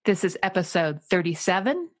This is episode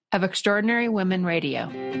 37 of Extraordinary Women Radio.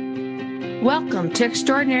 Welcome to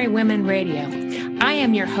Extraordinary Women Radio. I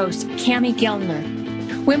am your host, Cammie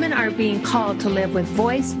Gellner. Women are being called to live with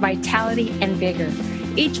voice, vitality, and vigor.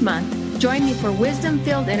 Each month, join me for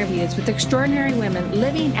wisdom-filled interviews with extraordinary women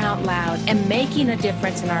living out loud and making a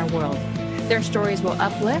difference in our world. Their stories will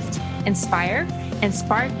uplift, inspire, and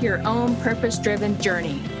spark your own purpose-driven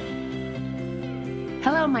journey.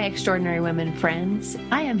 Hello, my extraordinary women friends.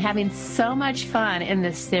 I am having so much fun in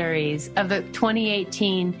this series of the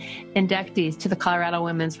 2018 inductees to the Colorado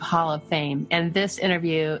Women's Hall of Fame, and this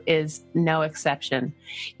interview is no exception.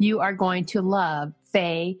 You are going to love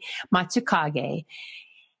Fay Matsukage.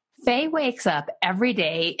 Fay wakes up every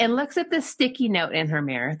day and looks at this sticky note in her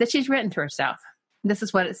mirror that she's written to herself. This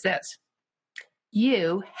is what it says.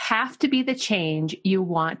 You have to be the change you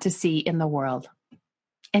want to see in the world.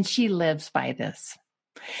 And she lives by this.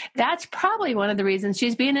 That's probably one of the reasons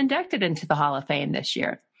she's being inducted into the Hall of Fame this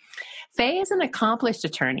year. Fay is an accomplished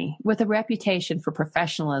attorney with a reputation for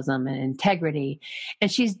professionalism and integrity,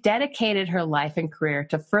 and she's dedicated her life and career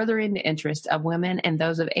to furthering the interests of women and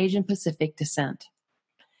those of Asian Pacific descent.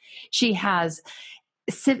 She's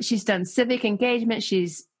done civic engagement.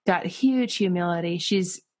 She's got huge humility.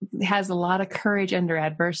 She's has a lot of courage under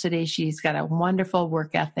adversity. She's got a wonderful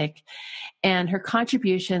work ethic, and her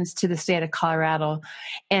contributions to the state of Colorado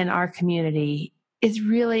and our community is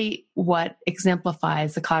really what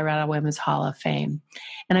exemplifies the Colorado Women's Hall of Fame.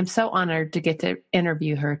 And I'm so honored to get to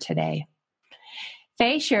interview her today.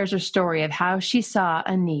 Fay shares her story of how she saw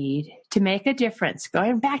a need to make a difference,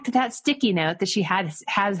 going back to that sticky note that she has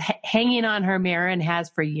hanging on her mirror and has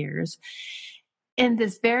for years, in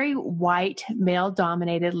this very white,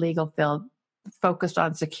 male-dominated legal field focused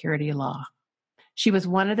on security law. She was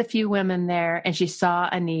one of the few women there, and she saw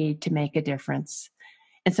a need to make a difference.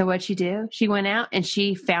 And so what'd she do? She went out and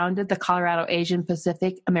she founded the Colorado Asian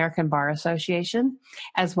Pacific American Bar Association,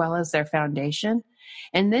 as well as their foundation.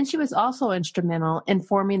 And then she was also instrumental in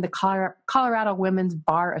forming the Colorado Women's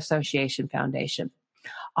Bar Association Foundation.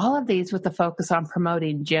 All of these with the focus on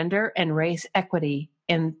promoting gender and race equity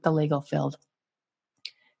in the legal field.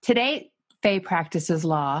 Today, Fay practices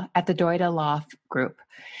law at the Doida Law Group.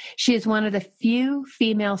 She is one of the few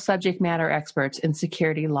female subject matter experts in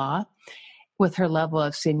security law with her level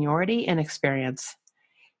of seniority and experience.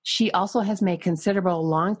 She also has made considerable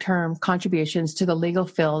long-term contributions to the legal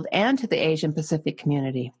field and to the Asian Pacific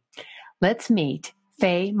community. Let's meet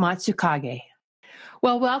Fay Matsukage.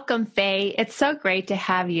 Well, welcome, Fay. It's so great to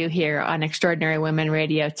have you here on Extraordinary Women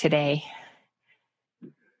Radio today.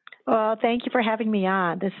 Well, thank you for having me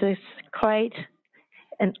on. This is quite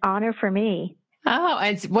an honor for me.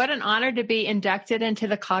 Oh, what an honor to be inducted into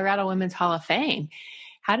the Colorado Women's Hall of Fame.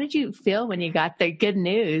 How did you feel when you got the good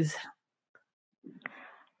news?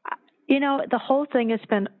 You know, the whole thing has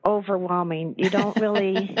been overwhelming. You don't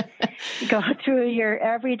really go through your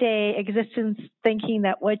everyday existence thinking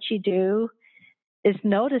that what you do is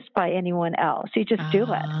noticed by anyone else. You just do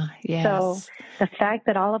it. Yes. So the fact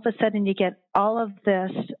that all of a sudden you get all of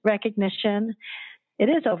this recognition, it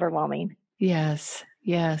is overwhelming. Yes.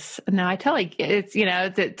 No, I totally, it's,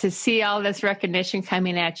 to see all this recognition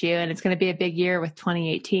coming at you, and it's going to be a big year with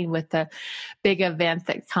 2018 with the big event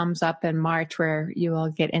that comes up in March where you will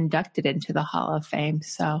get inducted into the Hall of Fame.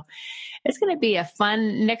 So it's going to be a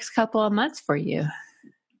fun next couple of months for you.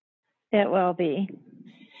 It will be.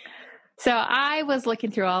 So I was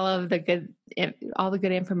looking through all the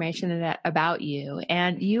good information about you,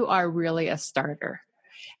 and you are really a starter.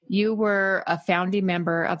 You were a founding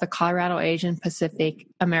member of the Colorado Asian Pacific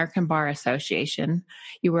American Bar Association.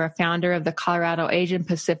 You were a founder of the Colorado Asian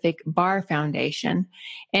Pacific Bar Foundation,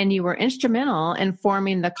 and you were instrumental in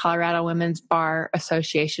forming the Colorado Women's Bar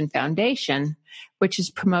Association Foundation, which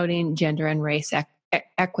is promoting gender and race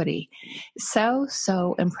equity. So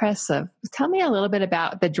impressive. Tell me a little bit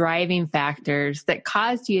about the driving factors that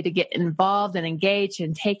caused you to get involved and engaged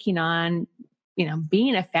in taking on,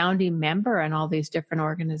 being a founding member in all these different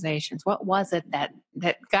organizations. What was it that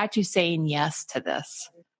got you saying yes to this?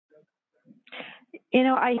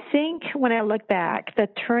 I think when I look back, the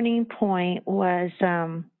turning point was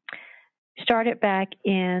started back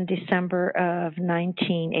in December of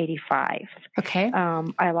 1985. Okay.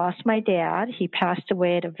 I lost my dad. He passed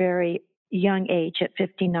away at a very young age at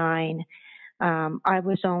 59. I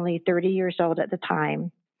was only 30 years old at the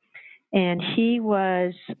time. And he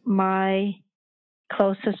was my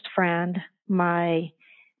closest friend, my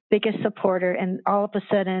biggest supporter, and all of a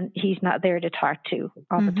sudden he's not there to talk to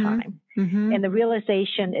all the time. Mm-hmm. And the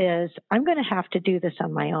realization is I'm going to have to do this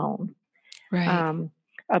on my own. Right.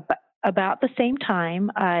 About the same time,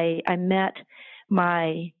 I met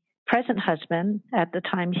my present husband, at the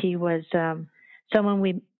time, he was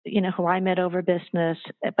someone who I met over business,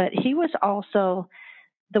 but he was also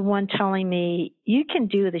the one telling me, you can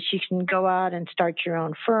do this. You can go out and start your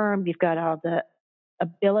own firm. You've got all the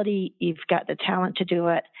ability. You've got the talent to do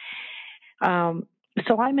it.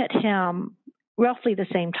 So I met him roughly the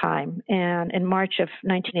same time. And in March of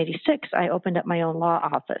 1986, I opened up my own law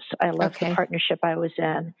office. I left the partnership I was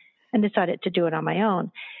in and decided to do it on my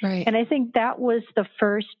own. Right. And I think that was the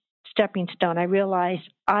first stepping stone. I realized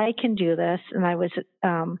I can do this. And I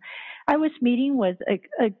was meeting with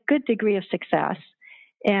a good degree of success.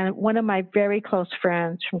 And one of my very close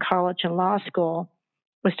friends from college and law school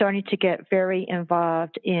was starting to get very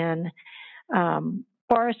involved in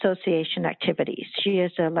bar association activities. She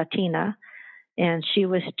is a Latina, and she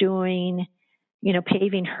was doing,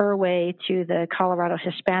 paving her way to the Colorado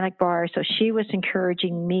Hispanic bar. So she was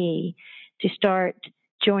encouraging me to start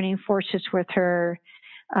joining forces with her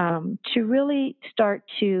to really start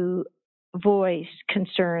to voice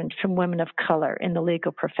concerns from women of color in the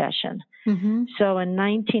legal profession. Mm-hmm. So in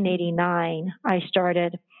 1989, I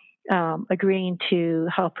started agreeing to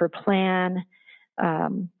help her plan,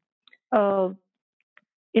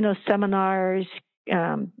 seminars,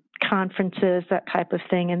 conferences, that type of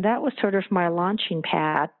thing. And that was sort of my launching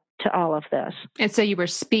pad to all of this. And so you were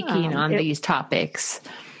speaking on these topics.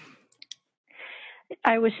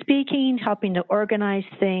 I was speaking, helping to organize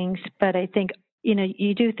things, but I think,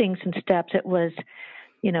 you do things in steps. It was,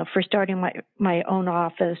 for starting my own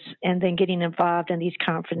office and then getting involved in these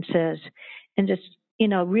conferences and just,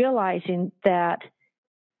 realizing that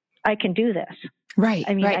I can do this. Right.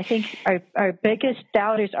 I mean, right. I think our biggest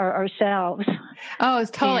doubters are ourselves. Oh,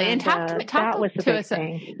 it's totally. And talk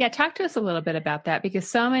to us a little bit about that, because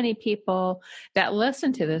so many people that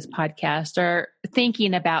listen to this podcast are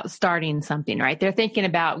thinking about starting something, right? They're thinking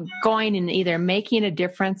about going and either making a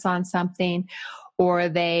difference on something, or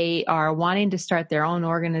they are wanting to start their own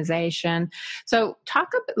organization. So talk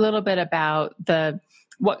a little bit about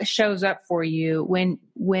what shows up for you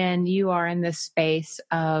when you are in this space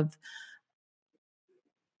of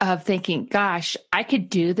thinking, gosh, I could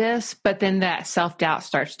do this, but then that self-doubt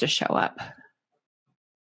starts to show up.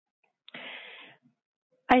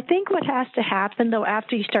 I think what has to happen, though,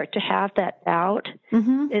 after you start to have that doubt,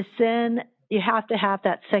 is then you have to have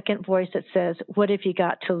that second voice that says, what have you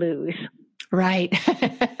got to lose? Right.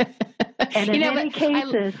 And in many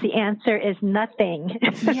cases, the answer is nothing.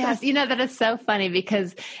 Yes. That is so funny,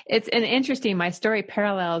 because it's an interesting, my story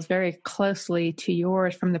parallels very closely to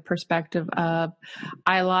yours from the perspective of,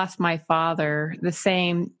 I lost my father the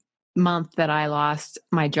same month that I lost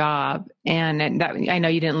my job. And that, I know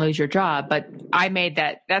you didn't lose your job, but I made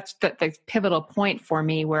that's the pivotal point for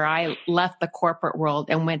me, where I left the corporate world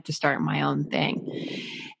and went to start my own thing.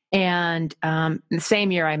 And the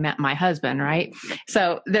same year I met my husband, right?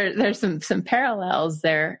 So there's some parallels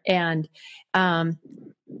there. And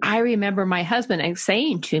I remember my husband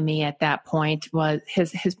saying to me at that point was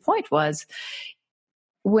his point was,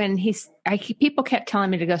 when people kept telling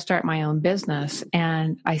me to go start my own business,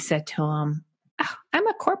 and I said to him, I'm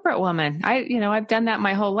a corporate woman. I've done that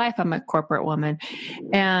my whole life. I'm a corporate woman,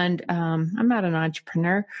 and I'm not an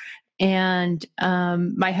entrepreneur. And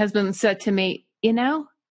my husband said to me,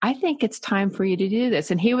 I think it's time for you to do this.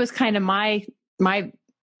 And he was kind of my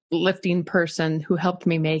lifting person who helped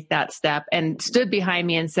me make that step and stood behind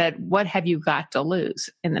me and said, what have you got to lose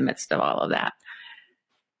in the midst of all of that?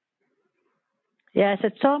 Yes,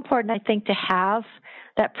 it's so important, I think, to have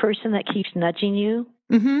that person that keeps nudging you,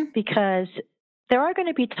 because there are going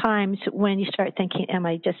to be times when you start thinking, am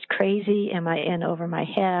I just crazy? Am I in over my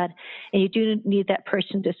head? And you do need that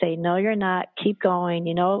person to say, no, you're not. Keep going.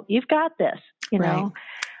 You've got this. Right.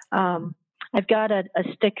 I've got a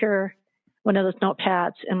sticker, one of those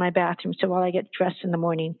notepads in my bathroom. So while I get dressed in the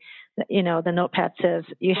morning, the notepad says,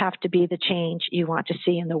 you have to be the change you want to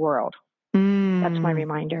see in the world. That's my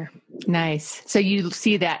reminder. Nice. So you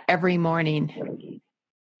see that every morning?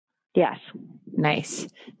 Yes. Nice.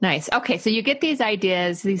 Okay. So you get these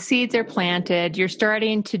ideas, these seeds are planted. You're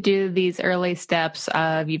starting to do these early steps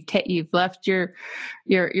of you've left your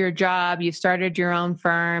job. You've started your own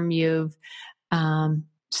firm. You've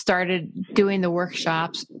started doing the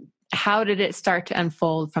workshops. How did it start to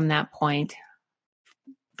unfold from that point,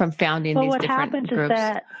 from founding these different groups? What happens is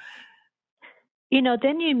that,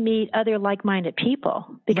 then you meet other like-minded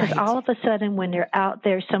people, because all of a sudden when you're out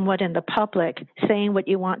there somewhat in the public saying what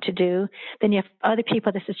you want to do, then you have other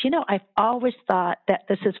people that says, I've always thought that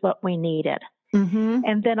this is what we needed.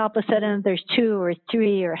 And then all of a sudden there's 2 or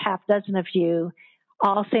 3 or half dozen of you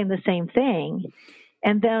all saying the same thing.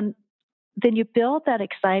 And then then you build that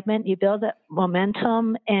excitement, you build that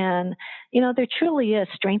momentum, and, there truly is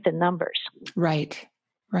strength in numbers. Right.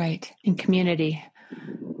 In community.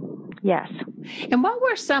 Yes. And what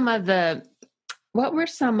were some of the,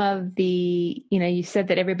 you said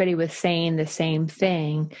that everybody was saying the same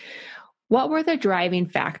thing. What were the driving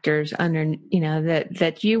factors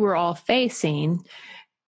that you were all facing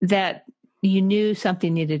that you knew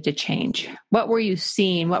something needed to change? What were you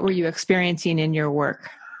seeing? What were you experiencing in your work?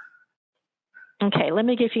 Okay, let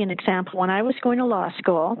me give you an example. When I was going to law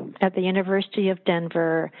school at the University of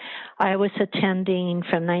Denver, I was attending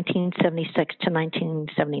from 1976 to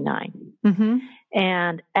 1979. Mm-hmm.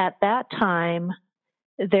 And at that time,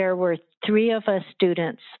 there were 3 of us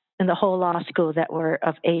students in the whole law school that were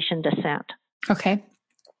of Asian descent. Okay.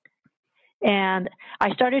 And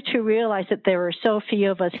I started to realize that there were so few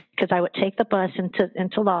of us because I would take the bus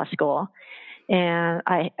into law school, and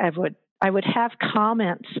I would have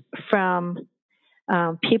comments from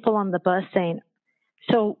people on the bus saying,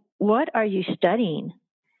 "So what are you studying?"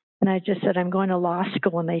 And I just said, "I'm going to law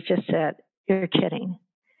school." And they just said, "You're kidding."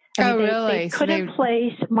 Really? They couldn't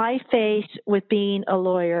place my face with being a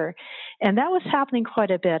lawyer. And that was happening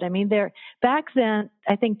quite a bit. Back then,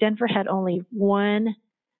 I think Denver had only one,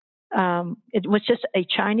 it was just a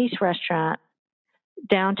Chinese restaurant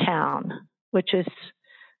downtown, which is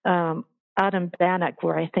out in Bannock,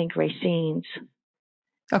 where I think Racine's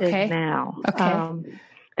is now. Okay.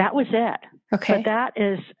 That was it. Okay. But that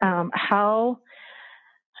is how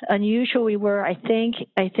unusual we were. I think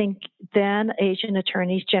then Asian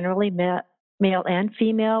attorneys, generally male and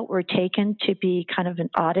female, were taken to be kind of an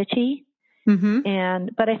oddity. Mm-hmm.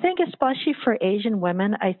 But I think especially for Asian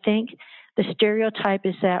women, I think the stereotype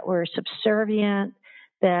is that we're subservient,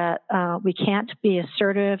 that we can't be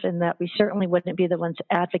assertive, and that we certainly wouldn't be the ones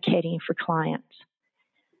advocating for clients.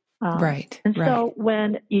 Right. So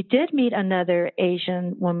when you did meet another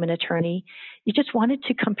Asian woman attorney, you just wanted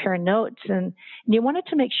to compare notes, and you wanted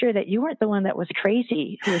to make sure that you weren't the one that was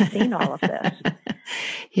crazy who was seeing all of this.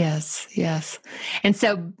 Yes. And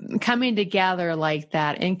so coming together like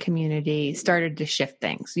that in community started to shift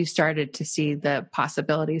things. You started to see the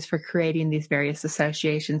possibilities for creating these various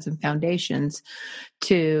associations and foundations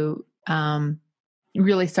to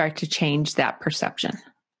really start to change that perception.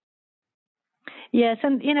 Yes,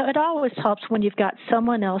 and it always helps when you've got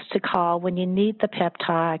someone else to call when you need the pep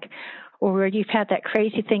talk, or where you've had that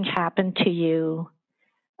crazy thing happen to you.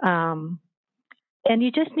 And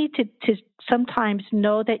you just need to sometimes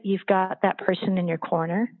know that you've got that person in your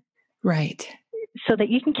corner. Right. So that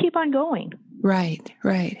you can keep on going. Right.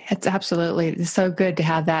 It's absolutely so good to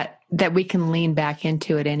have that we can lean back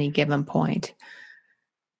into at any given point.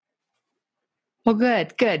 Well,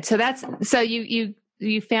 good. So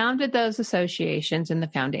you founded those associations in the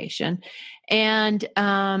foundation, and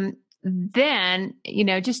then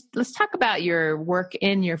just let's talk about your work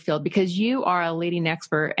in your field, because you are a leading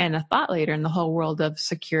expert and a thought leader in the whole world of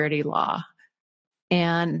security law,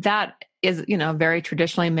 and that is a very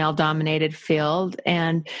traditionally male-dominated field.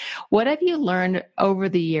 And what have you learned over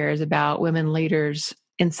the years about women leaders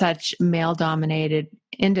in such male-dominated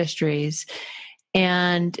industries?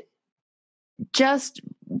 And just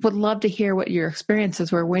would love to hear what your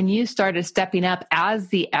experiences were when you started stepping up as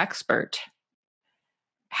the expert.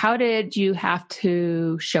 How did you have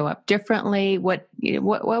to show up differently? What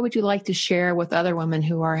would you like to share with other women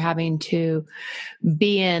who are having to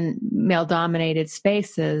be in male-dominated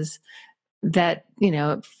spaces that,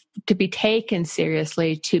 to be taken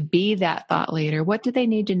seriously, to be that thought leader? What do they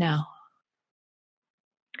need to know?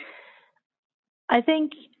 I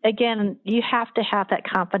think, again, you have to have that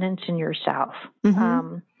confidence in yourself.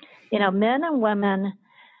 Mm-hmm. Men and women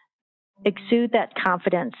exude that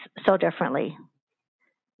confidence so differently.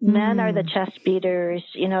 Men are the chest beaters.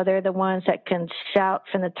 They're the ones that can shout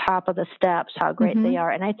from the top of the steps how great they are.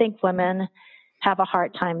 And I think women have a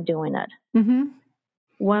hard time doing it. Mm-hmm.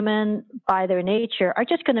 Women, by their nature, are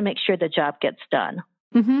just going to make sure the job gets done.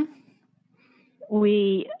 Mm-hmm.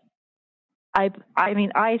 I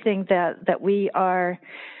think that we are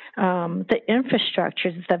the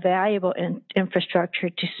infrastructure, the valuable infrastructure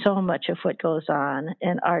to so much of what goes on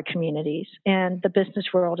in our communities, and the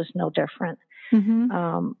business world is no different.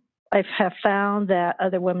 Mm-hmm. I have found that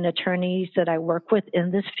other women attorneys that I work with in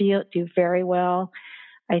this field do very well.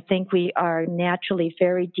 I think we are naturally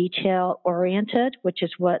very detail-oriented, which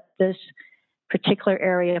is what this particular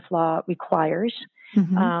area of law requires.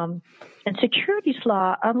 Mm-hmm. And securities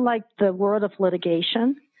law, unlike the world of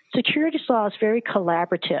litigation, securities law is very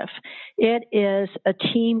collaborative. It is a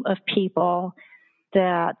team of people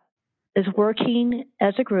that is working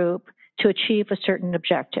as a group to achieve a certain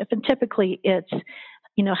objective. And typically it's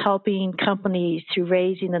helping companies through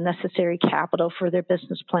raising the necessary capital for their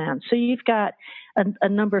business plans. So you've got a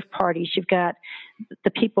number of parties. You've got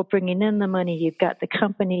the people bringing in the money. You've got the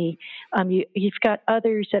company. You've got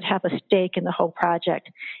others that have a stake in the whole project.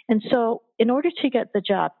 And so in order to get the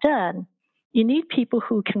job done, you need people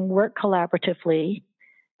who can work collaboratively.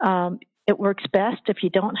 It works best if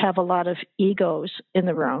you don't have a lot of egos in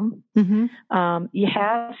the room. Mm-hmm.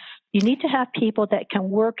 You need to have people that can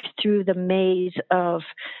work through the maze of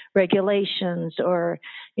regulations or,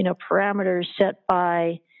 parameters set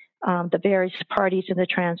by the various parties in the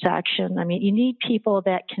transaction. I mean, you need people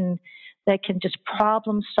that can just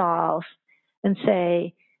problem solve and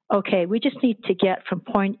say, okay, we just need to get from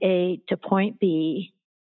point A to point B,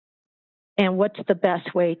 and what's the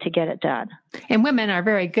best way to get it done. And women are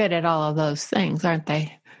very good at all of those things, aren't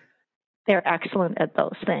they? They're excellent at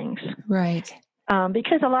those things. Right.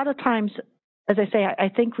 Because a lot of times, as I say, I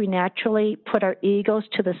think we naturally put our egos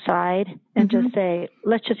to the side and mm-hmm. just say,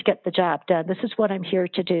 let's just get the job done. This is what I'm here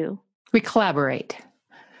to do. We collaborate.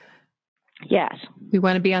 Yes. We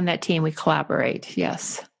want to be on that team. We collaborate.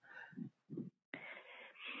 Yes.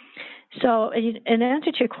 So in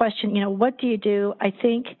answer to your question, what do you do? I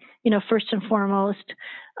think, first and foremost,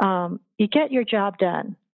 you get your job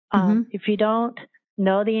done. Mm-hmm. If you don't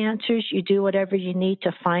know the answers, you do whatever you need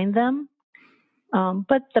to find them.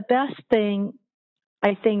 But the best thing,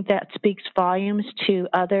 I think, that speaks volumes to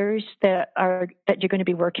others that you're going to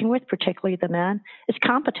be working with, particularly the men, is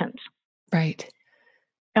competence. Right.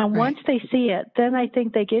 And once they see it, then I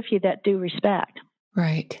think they give you that due respect.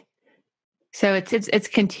 Right. So it's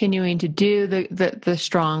continuing to do the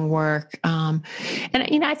strong work. And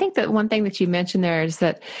I think that one thing that you mentioned there is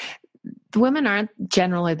that the women aren't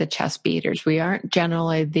generally the chest beaters. We aren't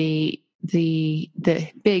generally the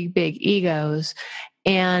big egos.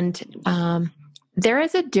 And there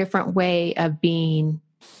is a different way of being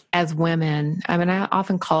as women. I mean, I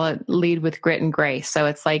often call it lead with grit and grace. So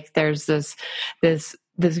it's like there's this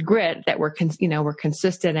grit that we're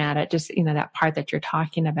consistent at it. Just, that part that you're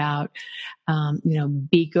talking about,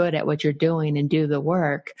 be good at what you're doing and do the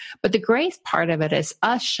work. But the grace part of it is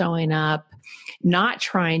us showing up, not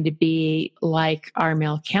trying to be like our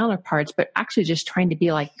male counterparts, but actually just trying to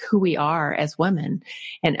be like who we are as women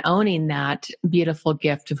and owning that beautiful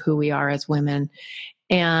gift of who we are as women.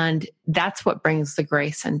 And that's what brings the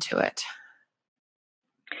grace into it.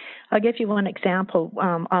 I'll give you one example.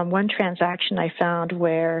 On one transaction I found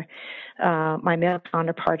where my male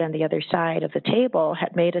counterpart on the other side of the table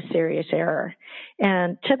had made a serious error.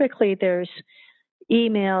 And typically there's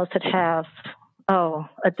emails that have,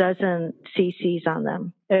 a dozen CCs on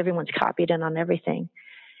them. Everyone's copied in on everything.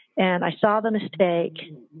 And I saw the mistake,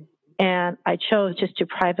 and I chose just to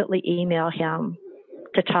privately email him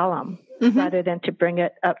to tell him mm-hmm. rather than to bring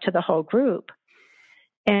it up to the whole group.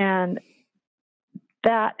 And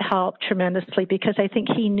that helped tremendously because I think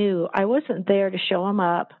he knew I wasn't there to show him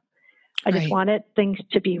up. I just wanted things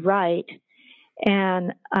to be right.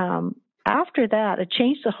 And after that, it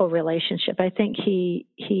changed the whole relationship. I think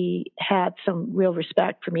he had some real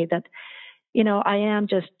respect for me that, I am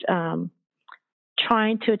just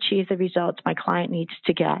trying to achieve the results my client needs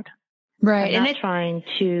to get. Right. I'm not trying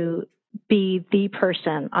to be the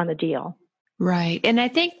person on the deal. Right. And I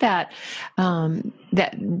think that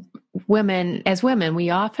that as women,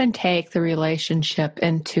 we often take the relationship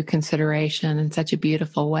into consideration in such a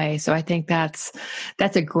beautiful way. So I think that's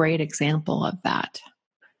a great example of that.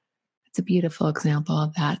 It's a beautiful example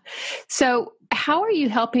of that. So how are you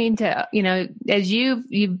helping to, as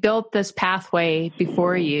you've built this pathway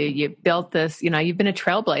before you've built this, you've been a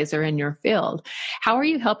trailblazer in your field. How are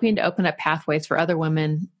you helping to open up pathways for other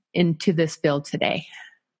women into this field today?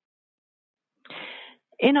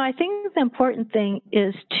 I think the important thing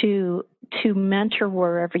is to mentor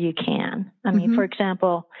wherever you can. I mean, mm-hmm. for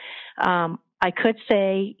example, I could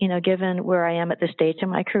say, given where I am at this stage in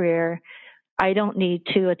my career, I don't need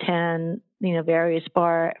to attend, various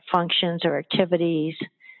bar functions or activities.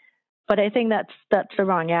 But I think that's the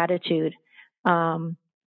wrong attitude.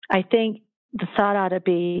 I think the thought ought to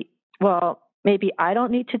be, well, maybe I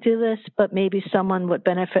don't need to do this, but maybe someone would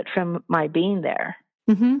benefit from my being there.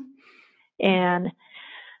 Mm-hmm. And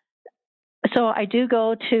so I do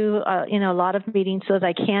go to, a lot of meetings so that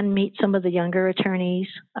I can meet some of the younger attorneys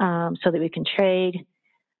so that we can trade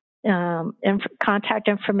contact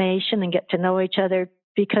information and get to know each other,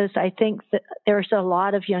 because I think that there's a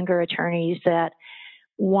lot of younger attorneys that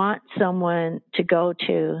want someone to go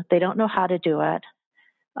to. They don't know how to do it.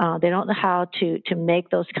 They don't know how to make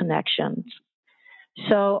those connections.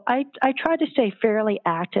 So I try to stay fairly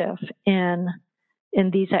active in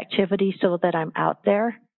these activities so that I'm out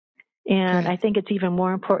there. And Good. I think it's even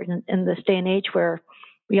more important in this day and age where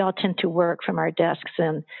we all tend to work from our desks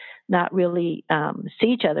and not really see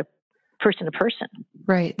each other person to person.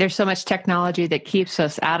 Right. There's so much technology that keeps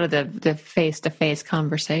us out of the face-to-face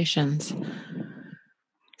conversations.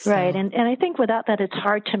 Right. And I think without that, it's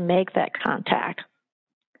hard to make that contact.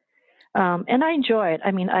 And I enjoy it.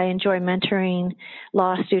 I mean, I enjoy mentoring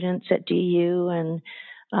law students at DU and,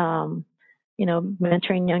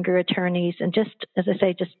 mentoring younger attorneys and just, as I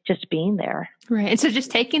say, just being there. Right. And so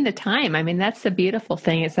just taking the time. I mean, that's the beautiful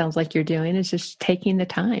thing it sounds like you're doing is just taking the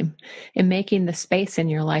time and making the space in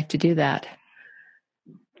your life to do that.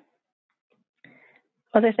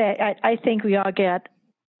 As I say, I think we all get,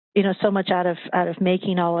 so much out of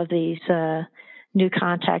making all of these new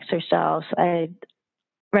contacts ourselves.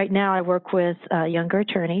 Right now I work with younger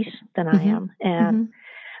attorneys than I am, and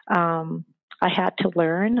I had to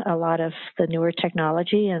learn a lot of the newer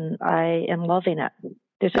technology, and I am loving it.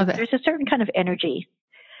 There's a certain kind of energy.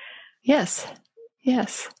 Yes.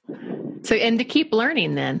 So, and to keep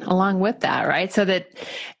learning then along with that, right? So that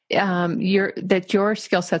your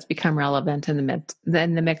skill sets become relevant in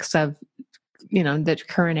the mix of, the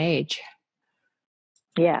current age.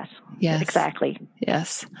 Yes. Exactly.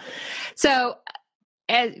 Yes. So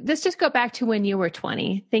let's just go back to when you were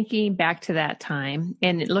 20, thinking back to that time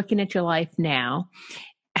and looking at your life now.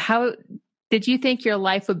 How did you think your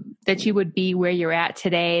life that you would be where you're at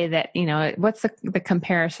today? That, what's the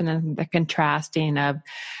comparison and the contrasting of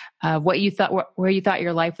what you thought, where you thought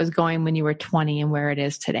your life was going when you were 20 and where it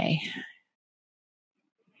is today?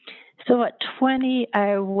 So at 20,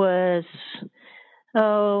 I was,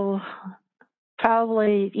 probably,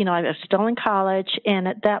 I was still in college. And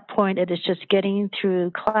at that point, it is just getting through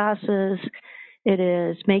classes. It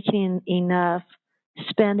is making enough,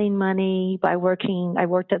 spending money by working. I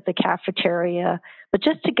worked at the cafeteria, but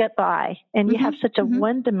just to get by. And you have such a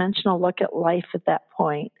one-dimensional look at life at that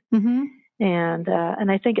point. And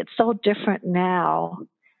I think it's so different now.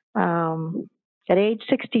 At age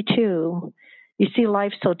 62, you see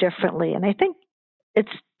life so differently. And I think it's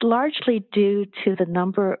largely due to the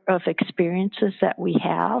number of experiences that we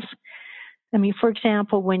have. I mean, for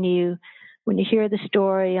example, when you hear the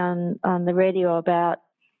story on the radio about,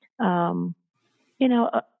 a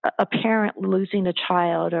parent losing a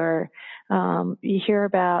child, or you hear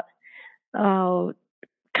about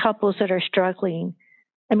couples that are struggling.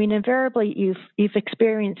 I mean, invariably, you've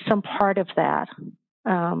experienced some part of that,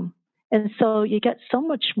 and so you get so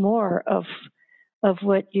much more of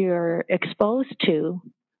what you're exposed to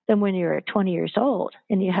than when you're 20 years old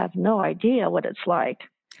and you have no idea what it's like.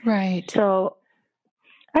 Right. So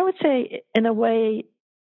I would say, in a way,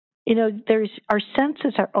 our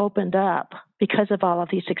senses are opened up because of all of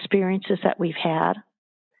these experiences that we've had.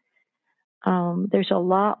 There's a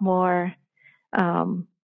lot more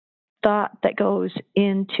thought that goes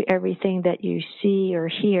into everything that you see or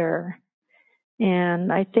hear.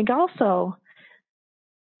 And I think also,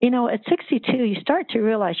 at 62, you start to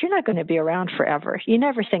realize you're not going to be around forever. You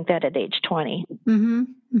never think that at age 20.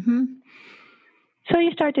 So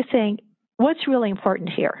you start to think, what's really important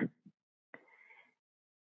here?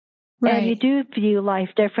 Right. And you do view life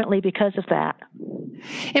differently because of that.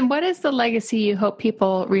 And what is the legacy you hope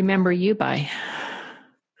people remember you by?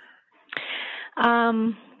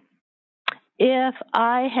 If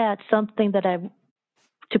I had something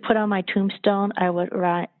to put on my tombstone, I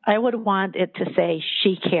would want it to say,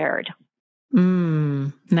 "She cared."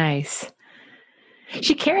 Nice.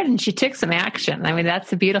 She cared and she took some action. I mean, that's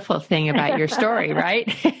the beautiful thing about your story, right?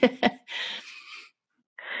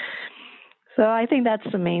 So I think that's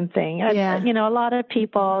the main thing. Yeah. A lot of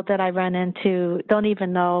people that I run into don't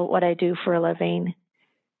even know what I do for a living,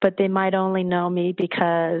 but they might only know me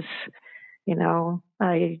because,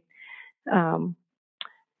 I,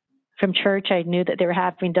 from church, I knew that they were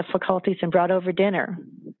having difficulties and brought over dinner,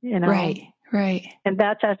 Right. And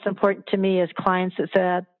that's important to me as clients that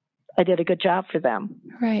said I did a good job for them.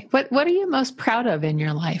 Right. What are you most proud of in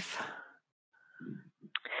your life?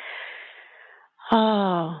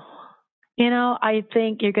 Oh, I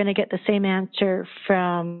think you're going to get the same answer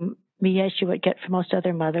from me as you would get from most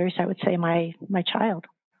other mothers. I would say my child.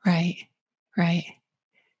 Right.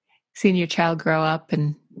 Seeing your child grow up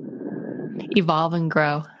and evolve and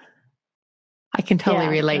grow. I can totally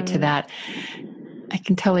relate to that.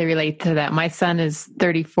 My son is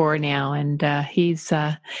 34 now, and he's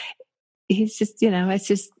just, it's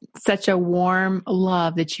just such a warm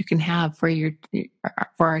love that you can have for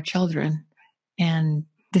our children, and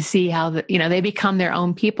to see how they become their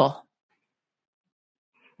own people.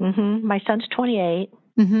 My son's 28,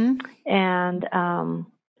 and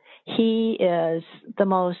he is the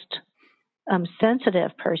most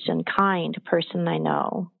sensitive person, kind person I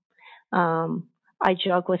know. I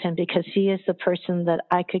joke with him because he is the person that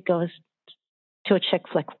I could go to a chick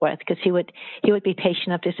flick with, because he would be patient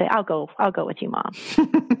enough to say, I'll go with you, Mom.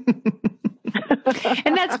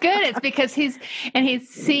 And that's good. It's because he's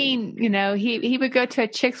seen, he would go to a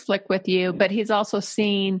chick flick with you, but he's also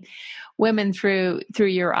seen women through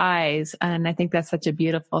your eyes. And I think that's such a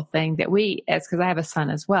beautiful thing that because I have a son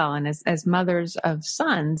as well. And as mothers of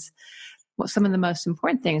sons, some of the most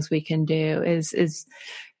important things we can do is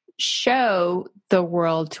show the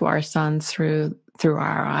world to our sons through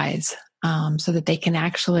our eyes, so that they can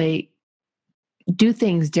actually do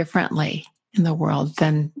things differently in the world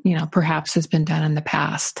than, perhaps has been done in the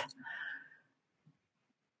past.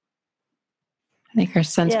 I think our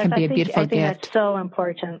sons can be a beautiful gift. I think that's so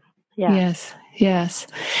important. Yeah. Yes.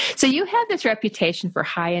 So you have this reputation for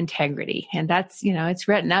high integrity, and that's, it's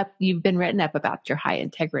written up. You've been written up about your high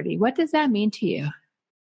integrity. What does that mean to you?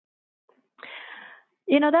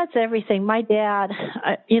 That's everything. My dad,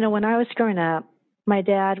 when I was growing up, my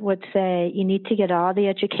dad would say, you need to get all the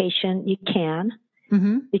education you can,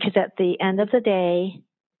 mm-hmm. because at the end of the day,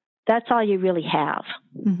 that's all you really have.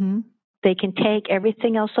 Mm-hmm. They can take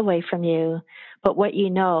everything else away from you, but what you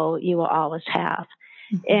know, you will always have.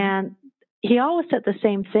 Mm-hmm. And he always said the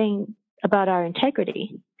same thing about our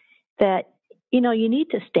integrity, that, you need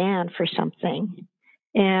to stand for something.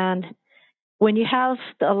 And when you have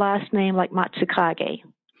a last name like Matsukage,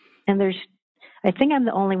 and I think I'm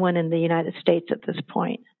the only one in the United States at this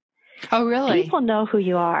point. Oh, really? People know who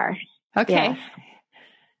you are. Okay.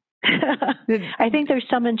 Yes. I think there's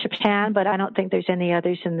some in Japan, but I don't think there's any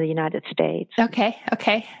others in the United States. Okay.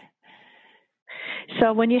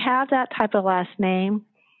 So when you have that type of last name,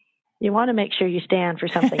 you want to make sure you stand for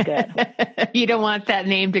something good. You don't want that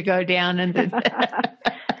name to go down. That's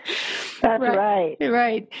right.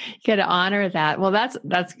 Right. You got to honor that. Well,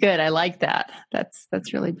 that's good. I like that. That's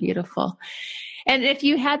really beautiful. And if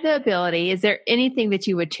you had the ability, is there anything that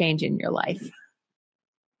you would change in your life?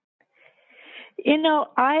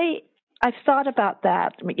 I've thought about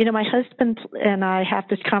that. My husband and I have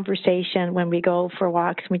this conversation when we go for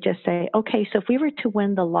walks. We just say, okay, so if we were to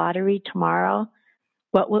win the lottery tomorrow,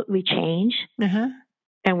 what would we change? Uh-huh.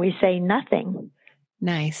 And we say nothing.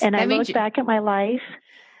 Nice. And I look back at my life,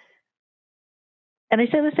 and I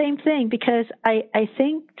say the same thing, because I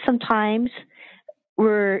think sometimes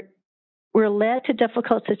we're led to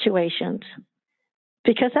difficult situations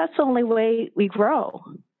because that's the only way we grow.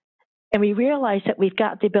 And we realize that we've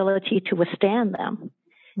got the ability to withstand them.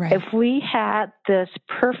 Right. If we had this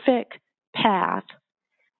perfect path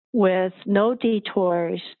with no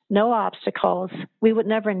detours, no obstacles, we would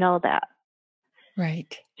never know that.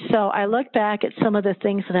 Right. So I look back at some of the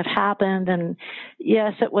things that have happened, and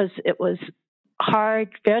yes, it was hard.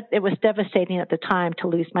 It was devastating at the time to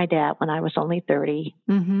lose my dad when I was only 30.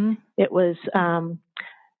 Mm-hmm. It was,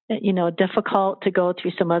 difficult to go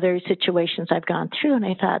through some other situations I've gone through. And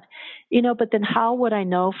I thought, but then how would I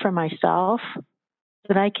know for myself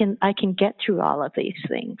that I can get through all of these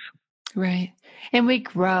things? Right. And we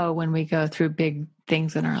grow when we go through big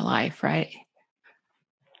things in our life, right?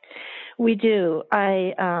 We do.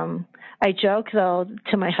 I joke, though,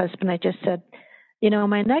 to my husband. I just said,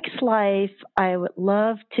 my next life, I would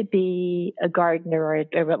love to be a gardener, or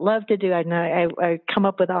I would love to do, I come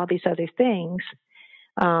up with all these other things.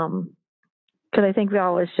 Because I think we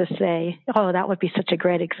always just say, oh, that would be such a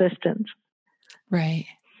great existence. Right.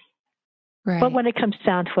 But when it comes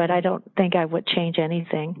down to it, I don't think I would change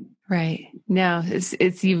anything. Right. No,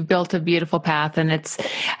 it's you've built a beautiful path, and I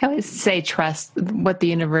always say trust what the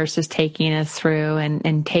universe is taking us through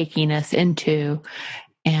and taking us into,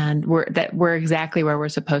 and we're exactly where we're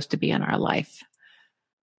supposed to be in our life.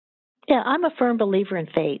 Yeah, I'm a firm believer in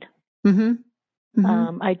fate. Mm-hmm.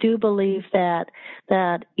 Mm-hmm. I do believe that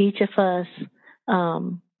each of us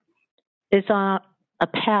is on a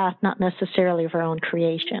path, not necessarily of our own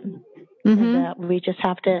creation. Mm-hmm. And that we just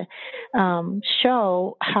have to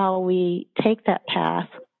show how we take that path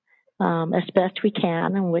as best we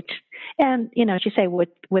can, as you say,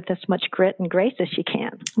 with as much grit and grace as you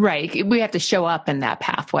can. Right. We have to show up in that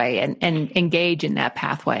pathway and engage in that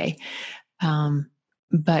pathway.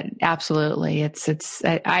 But absolutely,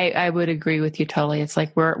 I would agree with you totally. It's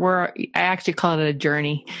like I actually call it a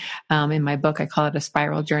journey. In my book, I call it a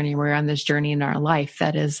spiral journey. We're on this journey in our life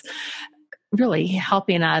that is really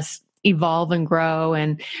helping us evolve and grow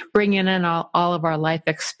and bringing in all of our life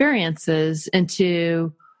experiences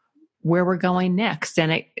into where we're going next.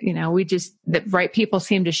 And the right people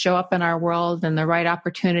seem to show up in our world, and the right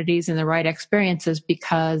opportunities and the right experiences,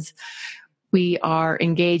 because we are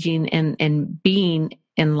engaging in being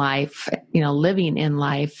in life, living in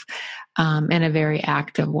life in a very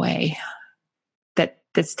active way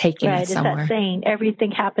that's taking us somewhere. It's that saying,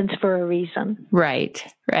 everything happens for a reason. Right.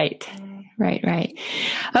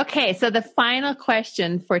 Okay, so the final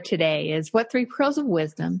question for today is, what 3 pearls of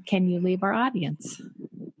wisdom can you leave our audience?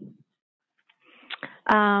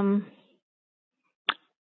 Don't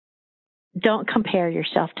compare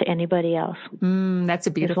yourself to anybody else. That's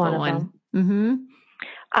a beautiful one. Mm-hmm.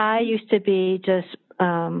 I used to be just,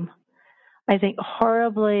 I think,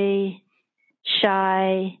 horribly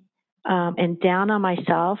shy and down on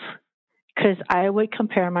myself because I would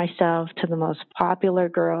compare myself to the most popular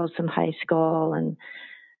girls in high school and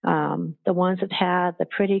the ones that had the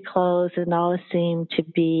pretty clothes and always seemed to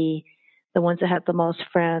be the ones that had the most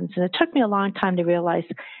friends. And it took me a long time to realize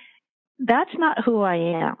that's not who I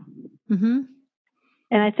am. Mm-hmm.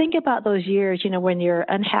 And I think about those years, when you're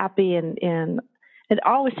unhappy and it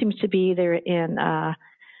always seems to be either in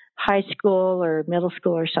high school or middle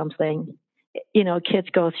school or something. Kids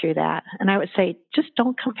go through that. And I would say, just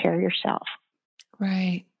don't compare yourself.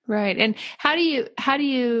 Right. And how do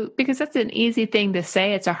you, because that's an easy thing to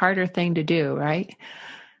say, it's a harder thing to do, right?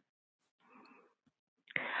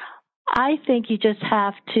 I think you just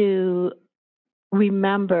have to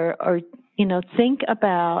remember or, think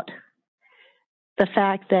about the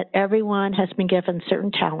fact that everyone has been given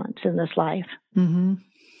certain talents in this life. Mm-hmm.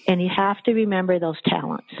 And you have to remember those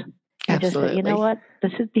talents. And just say, you know what,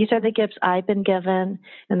 these are the gifts I've been given,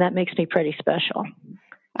 and that makes me pretty special.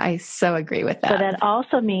 I so agree with that. So that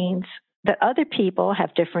also means that other people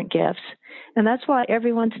have different gifts, and that's why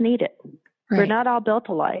everyone's needed. Right. We're not all built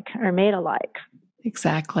alike or made alike.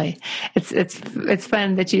 Exactly. It's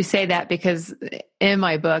fun that you say that, because in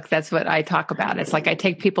my book, that's what I talk about. It's like I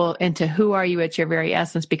take people into who are you at your very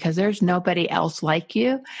essence, because there's nobody else like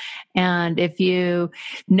you. And if you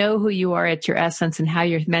know who you are at your essence and how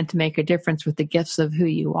you're meant to make a difference with the gifts of who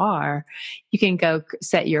you are, you can go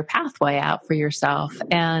set your pathway out for yourself.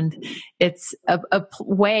 And it's a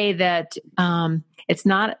way that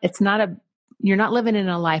you're not living in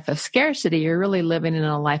a life of scarcity. You're really living in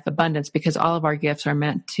a life of abundance, because all of our gifts are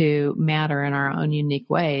meant to matter in our own unique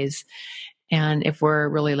ways. And if we're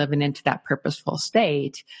really living into that purposeful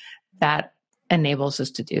state, that enables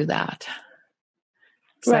us to do that.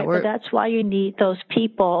 So right, but that's why you need those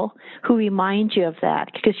people who remind you of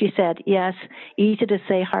that. Because you said, yes, easy to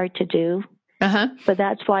say, hard to do. Uh-huh. But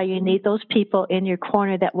that's why you need those people in your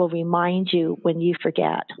corner that will remind you when you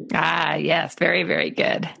forget. Ah, yes. Very, very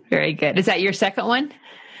good. Very good. Is that your second one?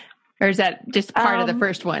 Or is that just part of the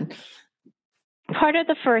first one? Part of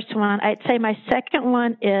the first one. I'd say my second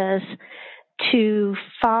one is to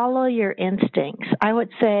follow your instincts. I would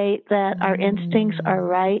say that our instincts are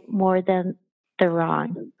right more than they're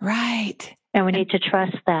wrong. Right. And we need to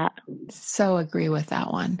trust that. So agree with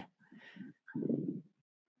that one.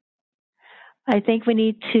 I think we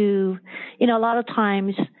need to, a lot of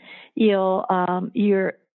times you'll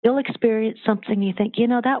experience something, you think,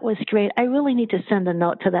 that was great. I really need to send a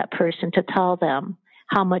note to that person to tell them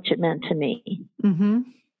how much it meant to me. Mm-hmm.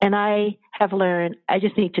 And I have learned I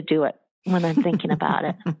just need to do it when I'm thinking about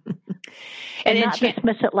it. and not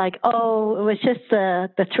dismiss it like, oh, it was just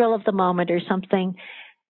the thrill of the moment or something.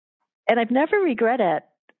 And I've never regretted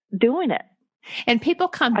doing it. And people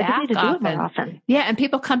come back need to do it more often. Yeah, and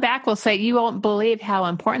people come back will say, you won't believe how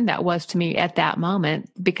important that was to me at that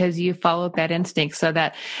moment, because you followed that instinct. So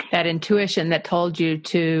that intuition that told you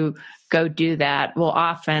to go do that will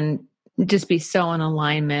often just be so in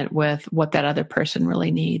alignment with what that other person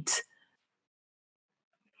really needs.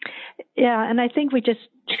 Yeah, and I think we just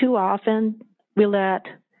too often we let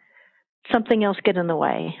something else get in the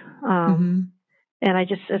way. And I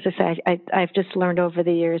just, as I say, I've just learned over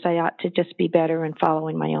the years I ought to just be better in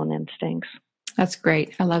following my own instincts. That's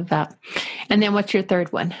great. I love that. And then what's your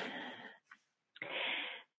third one?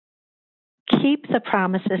 Keep the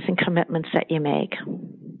promises and commitments that you make.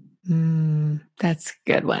 That's a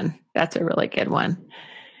good one. That's a really good one.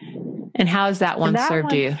 And how has that one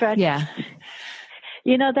served you? Yeah.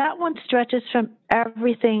 That one stretches from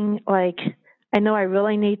everything. Like, I know I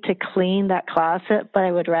really need to clean that closet, but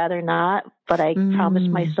I would rather not. But I promised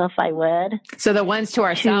myself I would. So the ones to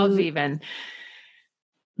ourselves, even.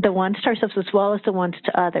 The ones to ourselves as well as the ones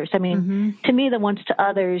to others. I mean, to me, the ones to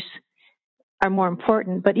others are more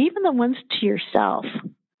important. But even the ones to yourself,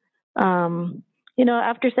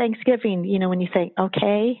 after Thanksgiving, when you think,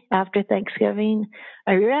 okay, after Thanksgiving,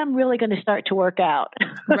 I am really going to start to work out.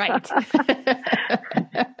 Right.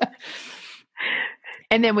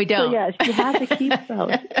 And then we don't. So yes, you have to keep those.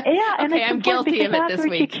 Yeah, and okay, it's I'm guilty of it this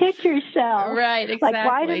week. You kick yourself. Right, exactly. Like,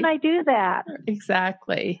 why didn't I do that?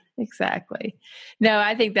 Exactly. No,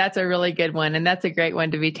 I think that's a really good one. And that's a great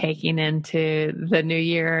one to be taking into the new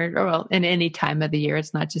year, or well, in any time of the year.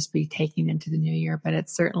 It's not just be taking into the new year, but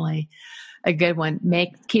it's certainly a good one.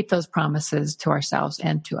 Keep those promises to ourselves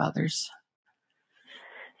and to others.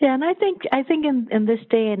 Yeah, and I think in this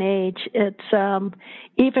day and age, it's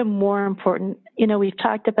even more important. You know, we've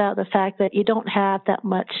talked about the fact that you don't have that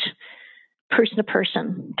much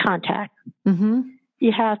person-to-person contact. Mm-hmm.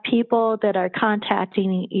 You have people that are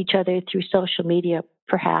contacting each other through social media,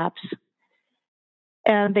 perhaps,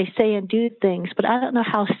 and they say and do things, but I don't know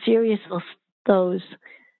how serious those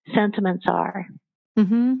sentiments are.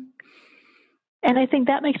 Mm-hmm. And I think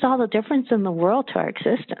that makes all the difference in the world to our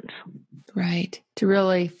existence. Right. To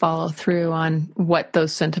really follow through on what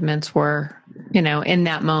those sentiments were, you know, in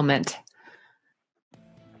that moment.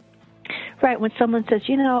 Right. When someone says,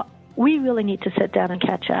 you know, we really need to sit down and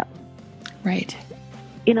catch up. Right.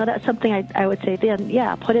 You know, that's something I would say then,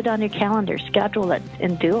 yeah, put it on your calendar, schedule it,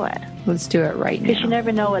 and do it. Let's do it right now. Because you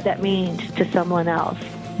never know what that means to someone else.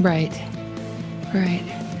 Right.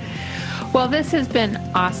 Well, this has been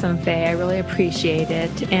awesome, Fay. I really appreciate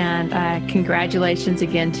it. And congratulations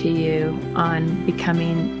again to you on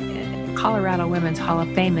becoming Colorado Women's Hall of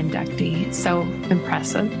Fame inductee. It's so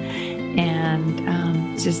impressive. And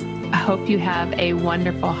I hope you have a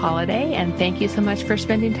wonderful holiday. And thank you so much for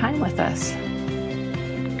spending time with us.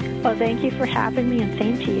 Well, thank you for having me, and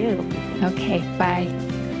same to you. Okay, bye.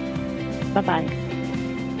 Bye-bye.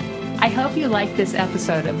 I hope you liked this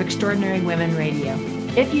episode of Extraordinary Women Radio.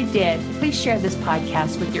 If you did, please share this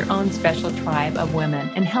podcast with your own special tribe of women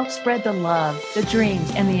and help spread the love, the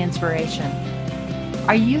dreams, and the inspiration.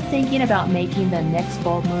 Are you thinking about making the next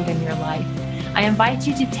bold move in your life? I invite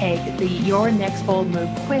you to take the Your Next Bold Move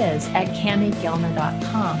quiz at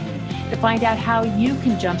CamiGellner.com to find out how you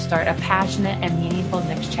can jumpstart a passionate and meaningful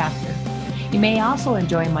next chapter. You may also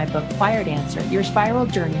enjoy my book, Fire Dancer, Your Spiral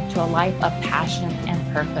Journey to a Life of Passion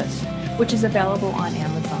and Purpose, which is available on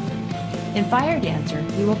Amazon. In Fire Dancer,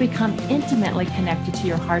 you will become intimately connected to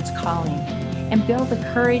your heart's calling and build the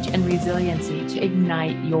courage and resiliency to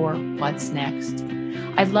ignite your what's next.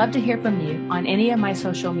 I'd love to hear from you on any of my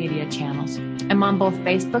social media channels. I'm on both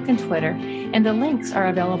Facebook and Twitter, and the links are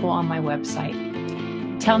available on my website.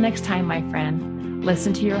 Till next time, my friend,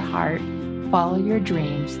 listen to your heart, follow your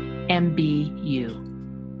dreams, and be you.